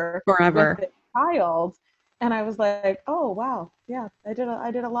forever with Forever. this child. And I was like, oh wow, yeah, I did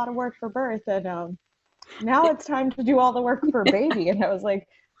a lot of work for birth, and now it's time to do all the work for baby. And I was like,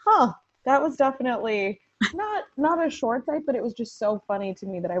 huh, that was definitely not a short sight, but it was just so funny to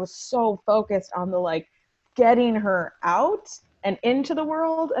me that I was so focused on the like getting her out and into the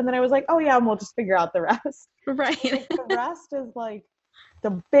world, and then I was like, oh yeah, and we'll just figure out the rest. Right. Like the rest is like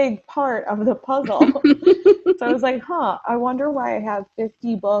the big part of the puzzle. So I was like, huh, I wonder why I have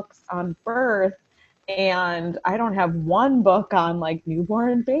 50 books on birth and I don't have one book on like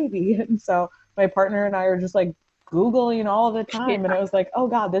newborn baby. And so my partner and I are just like Googling all the Yeah. time. And I was like, oh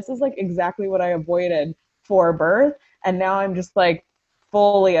God, this is like exactly what I avoided for birth. And now I'm just like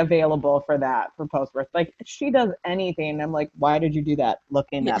fully available for that for post birth. Like she does anything. I'm like, why did you do that?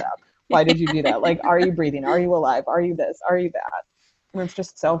 Looking Yeah. that up. Why did you do that? Like, are you breathing? Are you alive? Are you this? Are you that? And it's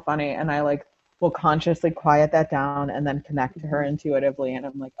just so funny. And I like will consciously quiet that down and then connect to her Mhm. intuitively. And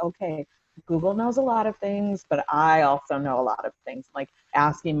I'm like, okay, Google knows a lot of things, but I also know a lot of things. Like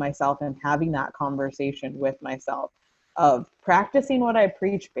asking myself and having that conversation with myself of practicing what I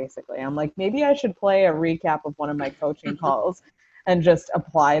preach, basically. I'm like, maybe I should play a recap of one of my coaching calls and just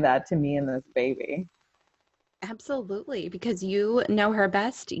apply that to me and this baby. Absolutely, because you know her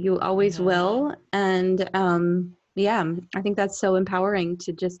best. You always Mm-hmm. will. And yeah, I think that's so empowering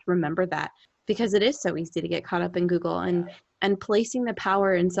to just remember that because it is so easy to get caught up in Google and placing the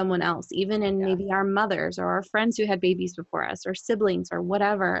power in someone else, even in Yeah. maybe our mothers or our friends who had babies before us or siblings or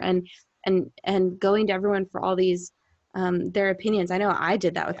whatever, and going to everyone for all these their opinions. I know I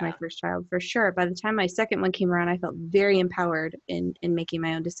did that with my Yeah. first child for sure. By the time my second one came around, I felt very empowered in making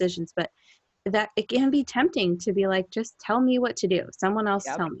my own decisions. But that it can be tempting to be like, just tell me what to do. Someone else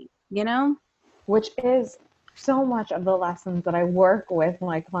Yep. tell me, you know? Which is so much of the lessons that I work with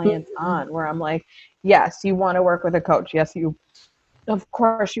my clients Mhm. on, where I'm like, yes, you want to work with a coach. Yes, you, of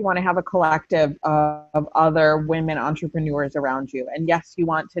course, you want to have a collective of other women entrepreneurs around you. And yes, you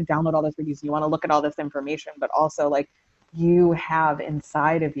want to download all this reviews. You want to look at all this information, but also like you have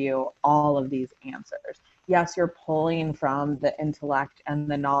inside of you all of these answers. Yes, you're pulling from the intellect and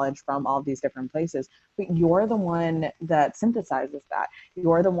the knowledge from all these different places, but you're the one that synthesizes that.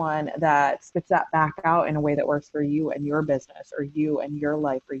 You're the one that spits that back out in a way that works for you and your business or you and your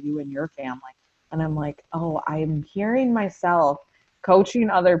life or you and your family. And I'm like, oh, I'm hearing myself coaching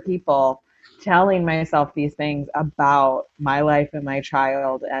other people, telling myself these things about my life and my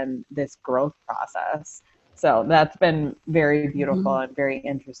child and this growth process. So that's been very beautiful Mhm. and very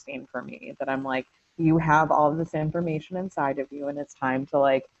interesting for me that I'm like, you have all of this information inside of you, and it's time to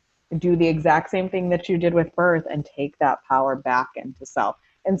like do the exact same thing that you did with birth and take that power back into self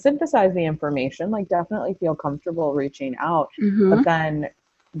and synthesize the information. Like, definitely feel comfortable reaching out, but Mhm. then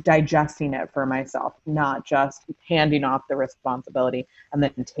digesting it for myself, not just handing off the responsibility and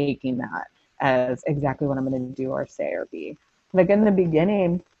then taking that as exactly what I'm going to do or say or be. Like in the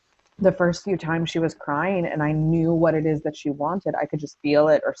beginning, the first few times she was crying and I knew what it is that she wanted, I could just feel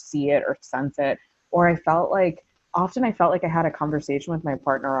it or see it or sense it. Or I felt like, often I felt like I had a conversation with my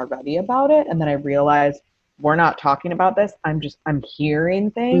partner already about it. And then I realized we're not talking about this. I'm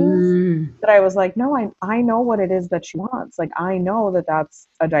hearing things Mm. that I was like, no, I know what it is that she wants. Like, I know that that's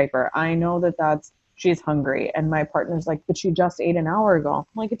a diaper. I know that that's, she's hungry. And my partner's like, but she just ate an hour ago. I'm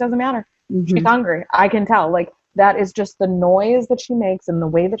like, it doesn't matter. She's Mhm. hungry. I can tell. Like, that is just the noise that she makes and the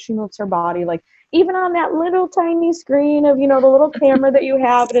way that she moves her body. Like, even on that little tiny screen of, the little camera that you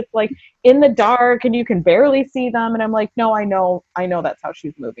have, and it's like in the dark and you can barely see them. And I'm like, no, I know that's how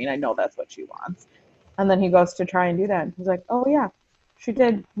she's moving. I know that's what she wants. And then he goes to try and do that. And he's like, oh, yeah, she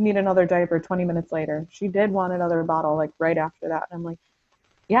did need another diaper 20 minutes later. She did want another bottle, like right after that. And I'm like,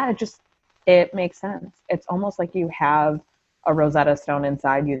 yeah, it makes sense. It's almost like you have a Rosetta Stone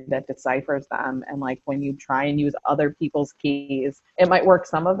inside you that deciphers them. And like when you try and use other people's keys, it might work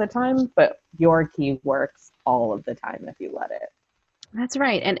some of the time, but your key works all of the time if you let it. That's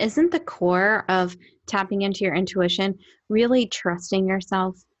right. And isn't the core of tapping into your intuition really trusting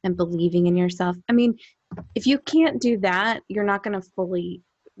yourself and believing in yourself? I mean, if you can't do that, you're not going to fully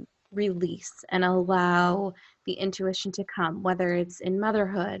release and allow the intuition to come, whether it's in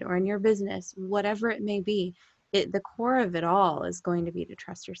motherhood or in your business, whatever it may be. The core of it all is going to be to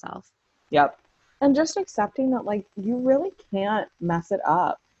trust yourself. Yep. And just accepting that like you really can't mess it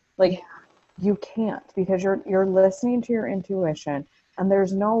up. Yeah. Like you can't because you're listening to your intuition and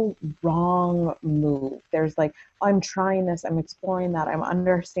there's no wrong move. There's like, I'm trying this, I'm exploring that, I'm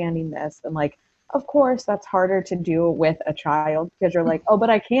understanding this. And like, of course, that's harder to do with a child because you're like, oh, but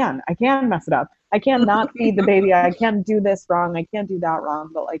I can mess it up. I can not feed the baby. I can do this wrong. I can't do that wrong.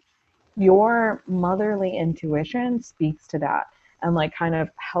 But like, your motherly intuition speaks to that and like kind of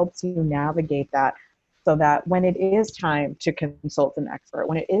helps you navigate that, so that when it is time to consult an expert,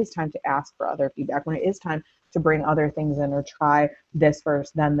 when it is time to ask for other feedback, when it is time to bring other things in or try this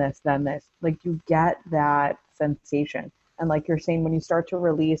first, then this, like you get that sensation. And like you're saying, when you start to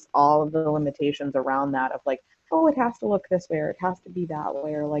release all of the limitations around that of like, oh, it has to look this way or it has to be that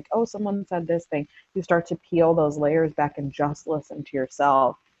way, or like, oh, someone said this thing, you start to peel those layers back and just listen to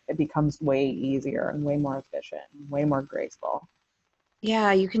yourself. It becomes way easier and way more efficient and way more graceful.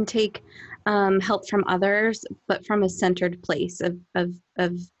 Yeah, you can take help from others, but from a centered place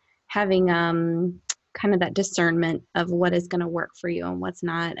of having kind of that discernment of what is going to work for you and what's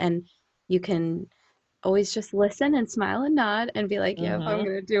not. And you can always just listen and smile and nod and be like, yep, I'm Mm-hmm.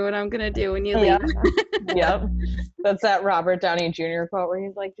 going to do what I'm going to do when you leave. Yep. Yep. That's that Robert Downey Jr. quote where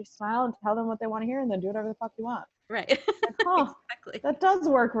he's like, just smile and tell them what they want to hear and then do whatever the fuck you want. Right. Like, huh, Exactly. that does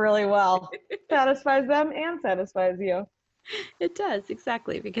work really well. Satisfies them and satisfies you. It does,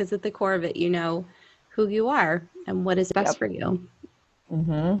 exactly, because at the core of it, you know who you are and what is best Yep. for you.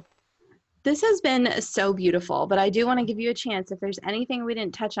 Mm-hmm. This has been so beautiful, but I do want to give you a chance if there's anything we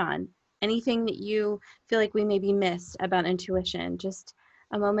didn't touch on, anything that you feel like we maybe missed about intuition, just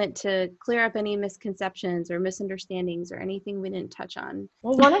a moment to clear up any misconceptions or misunderstandings or anything we didn't touch on.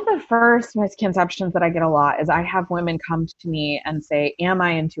 Well, one of the first misconceptions that I get a lot is I have women come to me and say, am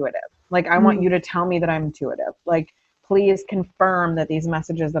I intuitive? Like, I want Mm. you to tell me that I'm intuitive. Like, please confirm that these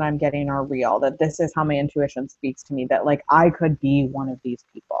messages that I'm getting are real, that this is how my intuition speaks to me, that like I could be one of these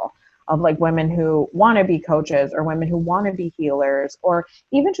people, of like women who want to be coaches or women who want to be healers, or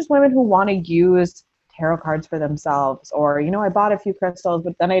even just women who want to use tarot cards for themselves. Or, you know, I bought a few crystals,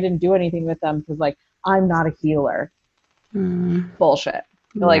 but then I didn't do anything with them because like I'm not a healer. Mm. Bullshit.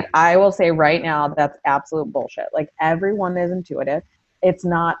 Yeah. Like I will say right now, that's absolute bullshit. Like everyone is intuitive. It's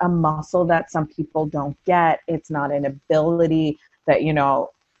not a muscle that some people don't get. It's not an ability that, you know,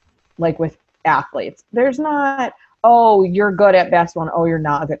 like with athletes, there's not, oh, you're good at basketball and oh, you're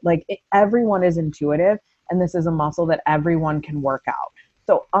not good. Like everyone is intuitive, and this is a muscle that everyone can work out.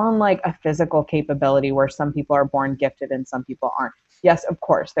 So unlike a physical capability where some people are born gifted and some people aren't, yes, of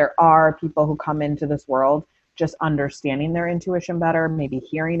course, there are people who come into this world just understanding their intuition better, maybe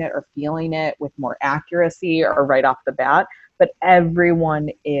hearing it or feeling it with more accuracy or right off the bat, but everyone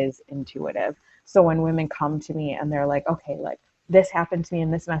is intuitive. So when women come to me and they're like, okay, like this happened to me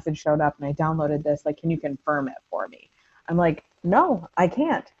and this message showed up and I downloaded this, like, can you confirm it for me? I'm like, no, I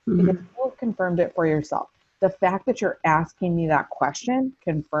can't, because Mm-hmm. you confirmed it for yourself. The fact that you're asking me that question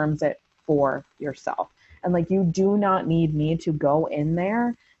confirms it for yourself. And like, you do not need me to go in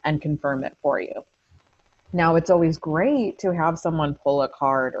there and confirm it for you. Now, it's always great to have someone pull a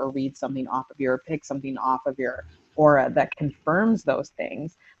card or read something off of your, pick something off of your aura that confirms those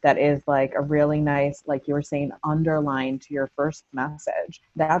things. That is like a really nice, like you were saying, underline to your first message.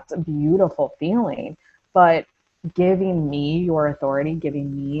 That's a beautiful feeling. But giving me your authority,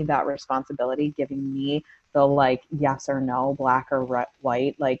 giving me that responsibility, giving me the like yes or no, black or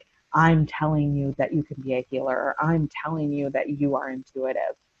white, like I'm telling you that you can be a healer, or I'm telling you that you are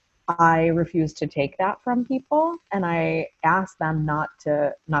intuitive. I refuse to take that from people, and I ask them not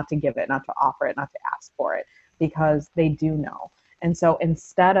to give it, not to offer it, not to ask for it, because they do know. And so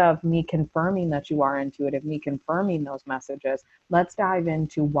instead of me confirming that you are intuitive, me confirming those messages, let's dive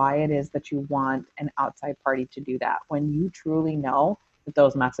into why it is that you want an outside party to do that when you truly know that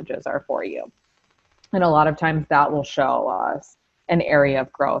those messages are for you. And a lot of times that will show us an area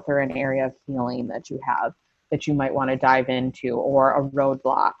of growth or an area of healing that you have that you might want to dive into, or a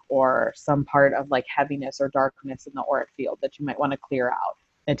roadblock, or some part of like heaviness or darkness in the auric field that you might want to clear out,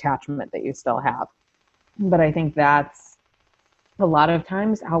 attachment that you still have. But I think that's a lot of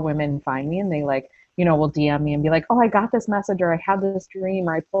times how women find me, and they like, you know, will DM me and be like, oh, I got this message, or I had this dream,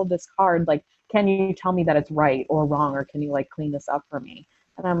 or I pulled this card. Like, can you tell me that it's right or wrong? Or can you like clean this up for me?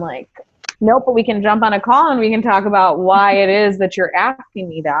 And I'm like, nope, but we can jump on a call and we can talk about why it is that you're asking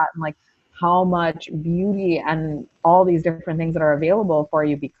me that, and like how much beauty and all these different things that are available for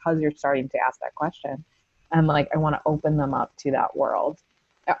you because you're starting to ask that question. And like, I want to open them up to that world.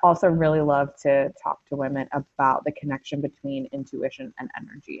 I also really love to talk to women about the connection between intuition and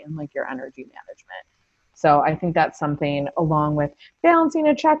energy, and like your energy management. So I think that's something, along with balancing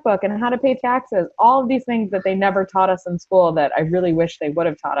a checkbook and how to pay taxes, all of these things that they never taught us in school that I really wish they would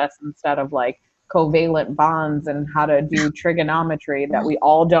have taught us, instead of like covalent bonds and how to do trigonometry that we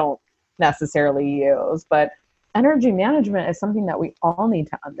all don't necessarily use. But energy management is something that we all need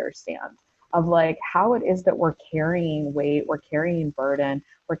to understand, of like how it is that we're carrying weight, we're carrying burden,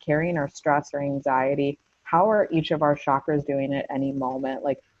 we're carrying our stress or anxiety. How are each of our chakras doing at any moment?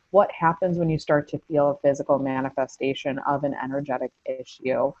 Like, what happens when you start to feel a physical manifestation of an energetic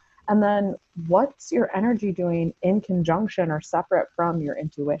issue. And then what's your energy doing in conjunction or separate from your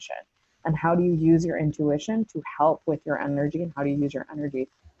intuition? And how do you use your intuition to help with your energy? And how do you use your energy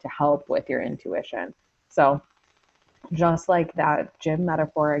to help with your intuition? So just like that gym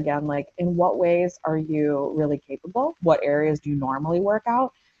metaphor again, like in what ways are you really capable? What areas do you normally work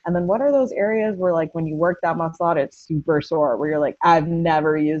out? And then what are those areas where like when you work that muscle out, it's super sore, where you're like, I've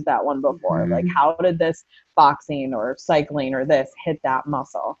never used that one before. Like how did this boxing or cycling or this hit that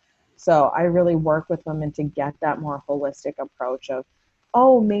muscle? So I really work with women to get that more holistic approach of,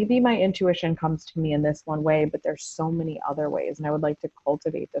 oh, maybe my intuition comes to me in this one way, but there's so many other ways. And I would like to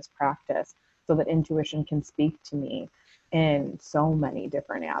cultivate this practice so that intuition can speak to me in so many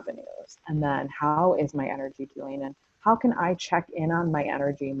different avenues. And then how is my energy doing? And how can I check in on my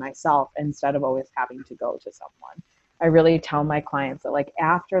energy myself instead of always having to go to someone? I really tell my clients that like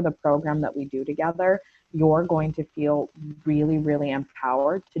after the program that we do together, you're going to feel really, really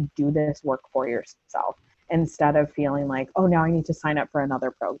empowered to do this work for yourself instead of feeling like, oh, now I need to sign up for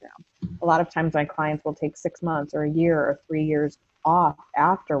another program. A lot of times my clients will take 6 months or a year or 3 years off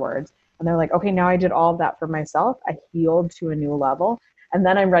afterwards. And they're like, okay, now I did all of that for myself. I healed to a new level. And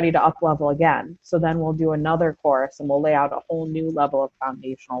then I'm ready to up level again. So then we'll do another course and we'll lay out a whole new level of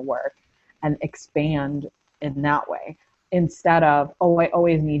foundational work and expand in that way. Instead of, oh, I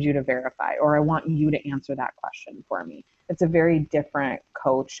always need you to verify, or I want you to answer that question for me. It's a very different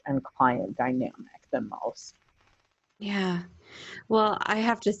coach and client dynamic than most. Yeah. Well, I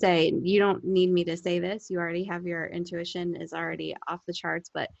have to say, you don't need me to say this. You already have your intuition is already off the charts,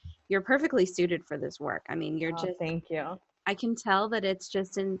 but you're perfectly suited for this work. I mean, you're just, thank you. I can tell that it's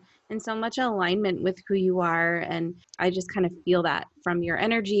just in so much alignment with who you are. And I just kind of feel that from your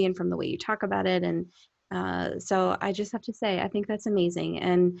energy and from the way you talk about it. And so I just have to say, I think that's amazing.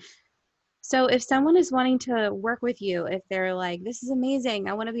 And so if someone is wanting to work with you, if they're like, this is amazing,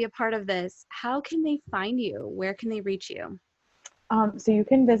 I want to be a part of this, how can they find you? Where can they reach you? So you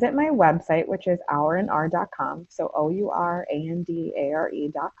can visit my website, which is ourandr.com. So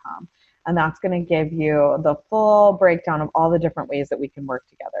OURANDARE.com. And that's going to give you the full breakdown of all the different ways that we can work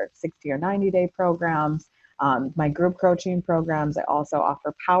together, 60 or 90-day programs, my group coaching programs. I also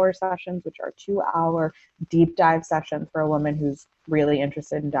offer power sessions, which are 2-hour deep dive sessions for a woman who's really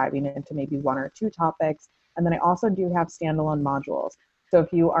interested in diving into maybe 1 or 2 topics. And then I also do have standalone modules. So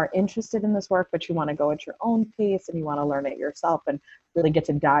if you are interested in this work, but you want to go at your own pace and you want to learn it yourself and really get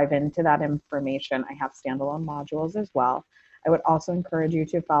to dive into that information, I have standalone modules as well. I would also encourage you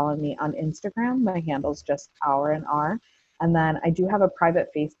to follow me on Instagram. My handle's just Our and R. And then I do have a private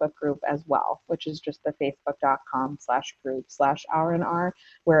Facebook group as well, which is just the facebook.com/group/Our and R,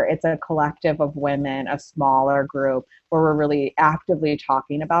 where it's a collective of women, a smaller group, where we're really actively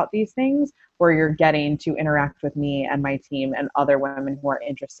talking about these things, where you're getting to interact with me and my team and other women who are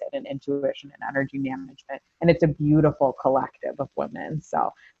interested in intuition and energy management. And it's a beautiful collective of women.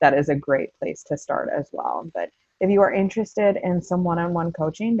 So that is a great place to start as well. But if you are interested in some one-on-one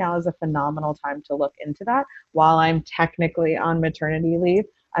coaching, now is a phenomenal time to look into that. While I'm technically on maternity leave,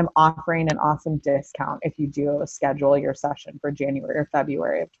 I'm offering an awesome discount if you do schedule your session for January or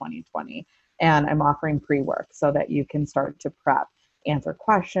February of 2020. And I'm offering pre-work so that you can start to prep, answer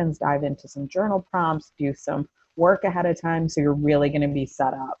questions, dive into some journal prompts, do some work ahead of time. So you're really going to be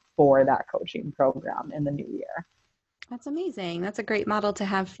set up for that coaching program in the new year. That's amazing. That's a great model to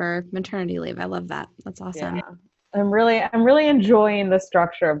have for maternity leave. I love that. That's awesome. Yeah. I'm really enjoying the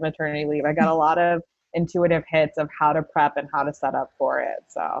structure of maternity leave. I got a lot of intuitive hits of how to prep and how to set up for it.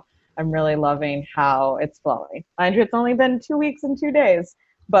 So I'm really loving how it's flowing. Mind you, it's only been 2 weeks and 2 days,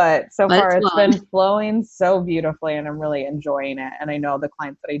 but so far it's been flowing so beautifully and I'm really enjoying it. And I know the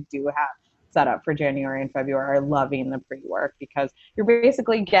clients that I do have set up for January and February are loving the pre-work because you're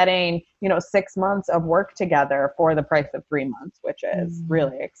basically getting, 6 months of work together for the price of 3 months, which is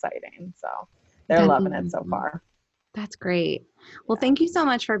really exciting. So they're loving it so far. That's great. Well, thank you so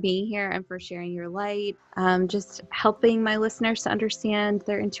much for being here and for sharing your light, just helping my listeners to understand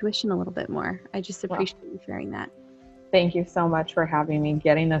their intuition a little bit more. I just appreciate you sharing that. Thank you so much for having me,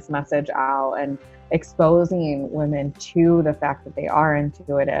 getting this message out and exposing women to the fact that they are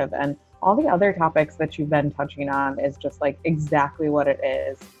intuitive. And all the other topics that you've been touching on is just like exactly what it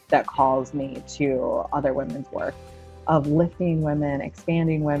is that calls me to other women's work, of lifting women,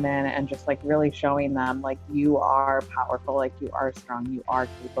 expanding women, and just like really showing them like you are powerful, like you are strong, you are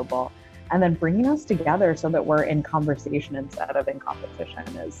capable. And then bringing us together so that we're in conversation instead of in competition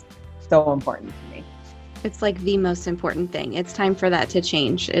is so important to me. It's like the most important thing. It's time for that to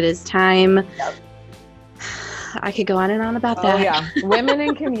change. It is time. Yep. I could go on and on about that. Oh yeah, women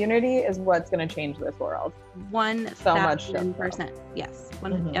in community is what's going to change this world. 1,000%. Yes.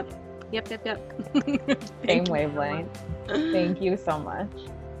 Mm-hmm. Yep. Same wavelength. Thank you so much.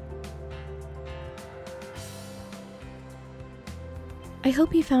 I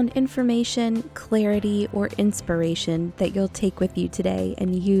hope you found information, clarity, or inspiration that you'll take with you today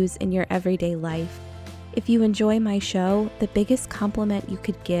and use in your everyday life. If you enjoy my show, the biggest compliment you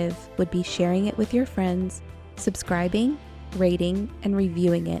could give would be sharing it with your friends, subscribing, rating, and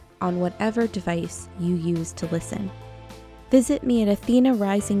reviewing it on whatever device you use to listen. Visit me at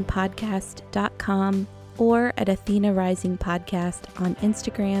athenarisingpodcast.com or at Athena Rising Podcast on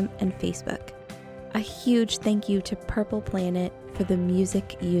Instagram and Facebook. A huge thank you to Purple Planet for the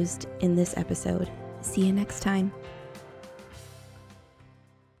music used in this episode. See you next time.